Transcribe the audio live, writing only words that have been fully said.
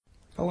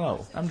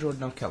Hello, I'm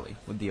Jordan O'Kelly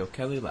with the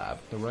O'Kelly Lab,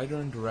 the writer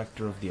and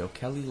director of the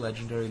O'Kelly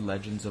Legendary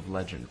Legends of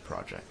Legend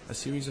project, a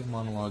series of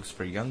monologues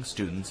for young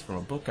students from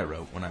a book I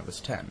wrote when I was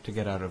 10 to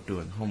get out of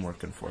doing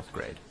homework in 4th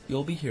grade.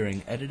 You'll be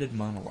hearing edited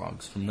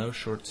monologues from those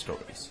short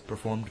stories,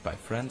 performed by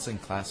friends and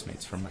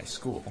classmates from my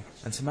school,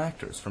 and some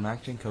actors from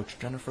acting coach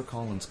Jennifer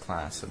Collins'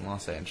 class in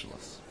Los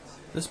Angeles.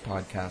 This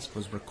podcast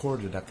was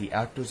recorded at the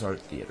Actors Art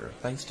Theater,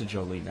 thanks to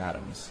Jolene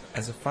Adams,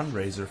 as a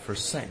fundraiser for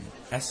SING,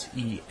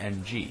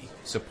 S-E-N-G,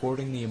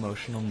 supporting the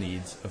emotional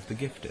needs of the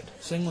gifted.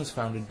 SING was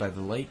founded by the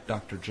late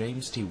Dr.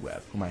 James T.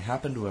 Webb, whom I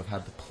happen to have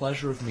had the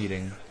pleasure of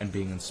meeting and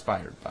being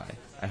inspired by.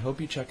 I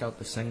hope you check out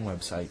the SING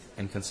website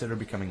and consider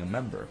becoming a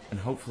member, and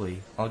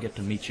hopefully I'll get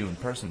to meet you in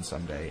person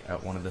someday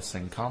at one of the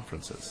SING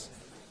conferences.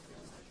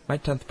 My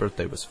 10th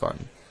birthday was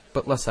fun,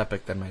 but less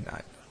epic than my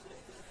 9th.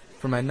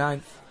 For my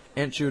 9th,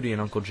 Aunt Judy and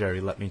Uncle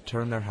Jerry let me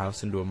turn their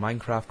house into a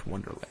Minecraft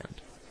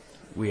wonderland.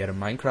 We had a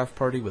Minecraft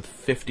party with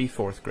 50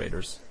 4th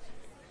graders.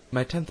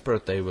 My 10th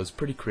birthday was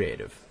pretty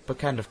creative, but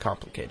kind of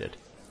complicated.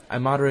 I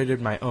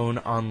moderated my own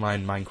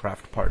online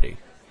Minecraft party.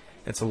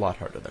 It's a lot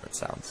harder than it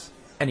sounds.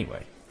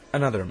 Anyway,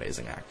 another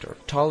amazing actor,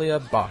 Talia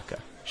Baca.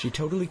 She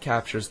totally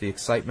captures the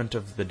excitement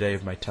of the day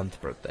of my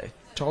 10th birthday.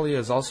 Talia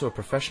is also a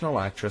professional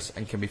actress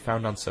and can be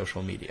found on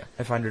social media.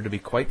 I find her to be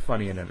quite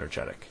funny and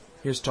energetic.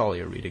 Here's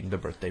Talia reading The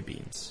Birthday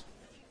Beans.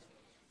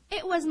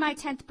 It was my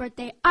 10th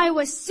birthday. I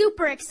was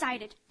super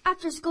excited.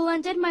 After school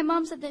ended, my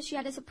mom said that she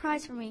had a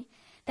surprise for me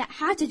that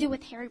had to do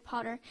with Harry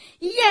Potter.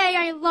 Yay,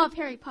 I love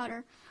Harry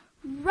Potter.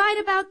 Right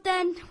about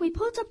then, we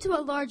pulled up to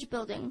a large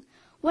building.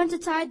 Once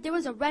inside, there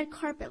was a red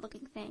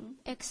carpet-looking thing,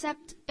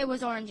 except it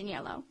was orange and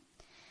yellow.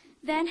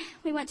 Then,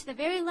 we went to the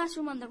very last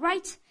room on the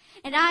right,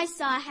 and I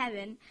saw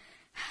heaven.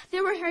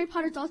 There were Harry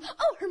Potter dolls.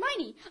 Oh,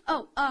 Hermione.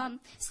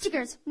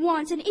 Stickers,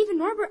 wands, and even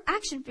Norbert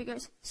action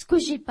figures.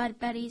 Squishy Bud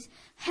Betties,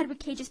 Hedwig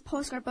Cage's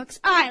postcard books.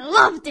 I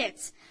loved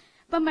it!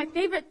 But my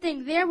favorite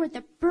thing there were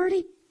the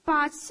Bertie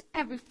Bott's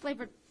every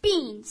flavored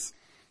beans.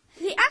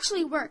 They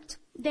actually worked.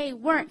 They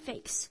weren't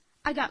fakes.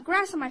 I got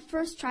grass on my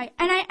first try,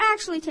 and I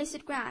actually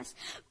tasted grass.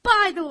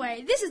 By the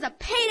way, this is a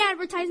paid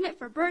advertisement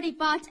for Bertie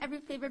Bott's every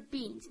flavored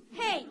beans.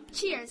 Hey,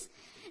 cheers.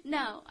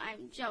 No,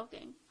 I'm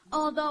joking.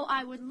 Although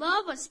I would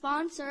love a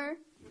sponsor.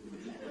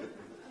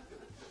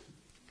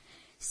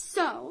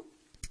 So,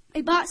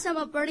 I bought some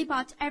of Bertie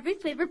Bott's every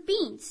flavored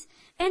beans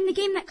and the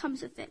game that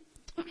comes with it.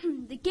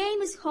 The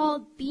game is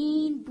called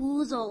Bean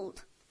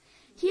Boozled.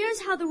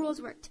 Here's how the rules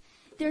worked.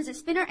 There's a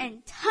spinner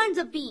and tons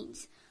of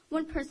beans.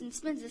 One person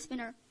spins the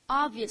spinner,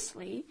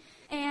 obviously,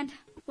 and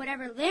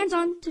whatever lands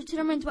on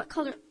determines what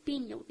color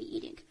bean you'll be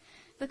eating.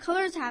 The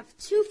colors have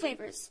 2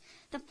 flavors.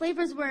 The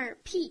flavors were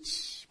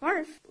peach,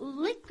 barf,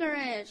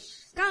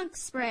 licorice, skunk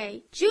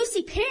spray,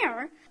 juicy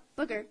pear,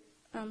 booger,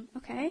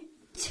 okay,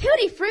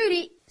 tutti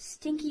frutti,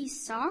 stinky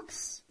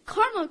socks,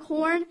 caramel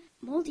corn,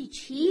 moldy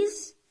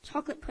cheese,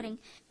 chocolate pudding,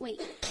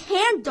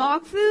 canned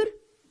dog food,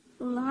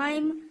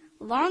 lime,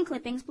 lawn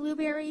clippings,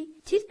 blueberry,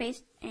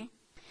 toothpaste,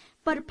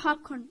 buttered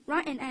popcorn,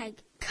 rotten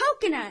egg,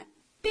 coconut,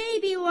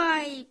 baby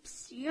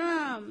wipes,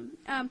 yum.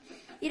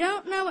 You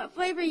don't know what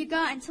flavor you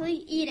got until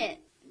you eat it.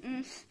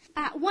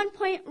 At one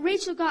point,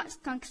 Rachel got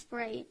skunk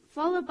spray,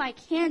 followed by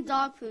canned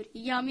dog food,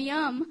 yum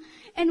yum.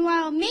 And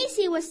while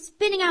Macy was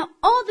spitting out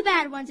all the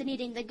bad ones and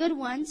eating the good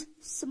ones,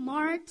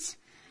 smart,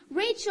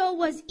 Rachel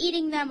was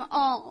eating them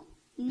all,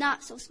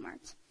 not so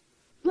smart.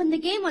 When the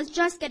game was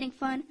just getting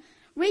fun,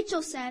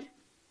 Rachel said,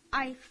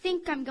 "I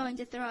think I'm going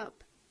to throw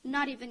up."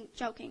 Not even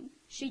joking.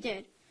 She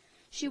did.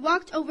 She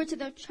walked over to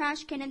the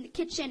trash can in the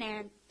kitchen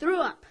and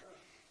threw up.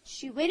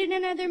 She waited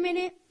another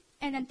minute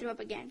and then threw up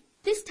again.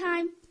 This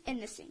time, in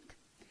the sink.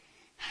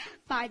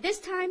 By this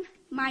time,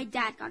 my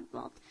dad got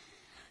involved.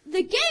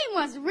 The game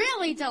was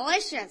really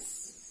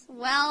delicious.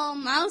 Well,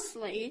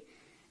 mostly.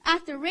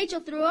 After Rachel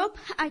threw up,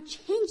 I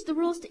changed the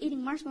rules to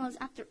eating marshmallows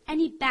after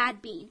any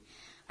bad bean.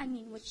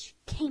 Which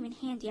came in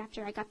handy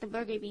after I got the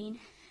burger bean.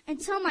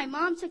 Until my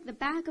mom took the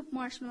bag of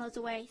marshmallows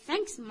away.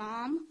 Thanks,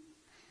 Mom.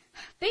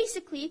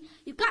 Basically,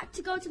 you got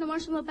to go to the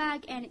marshmallow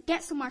bag and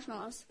get some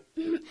marshmallows.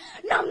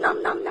 Nom,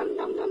 nom, nom, nom,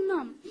 nom, nom,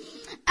 nom.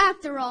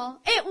 After all,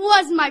 it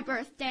was my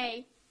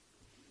birthday.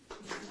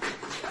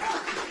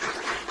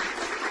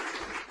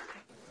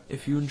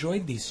 If you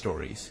enjoyed these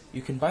stories,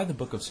 you can buy the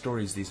book of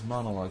stories these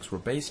monologues were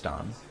based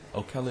on,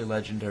 O'Kelly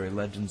Legendary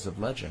Legends of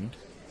Legend,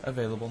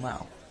 available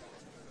now.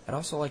 I'd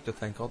also like to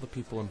thank all the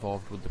people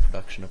involved with the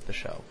production of the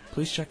show.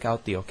 Please check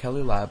out the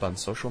O'Kelly Lab on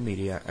social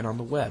media and on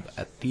the web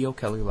at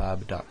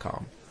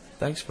theokellylab.com.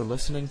 Thanks for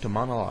listening to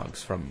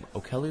monologues from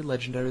O'Kelly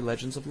Legendary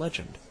Legends of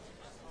Legend.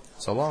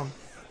 So long.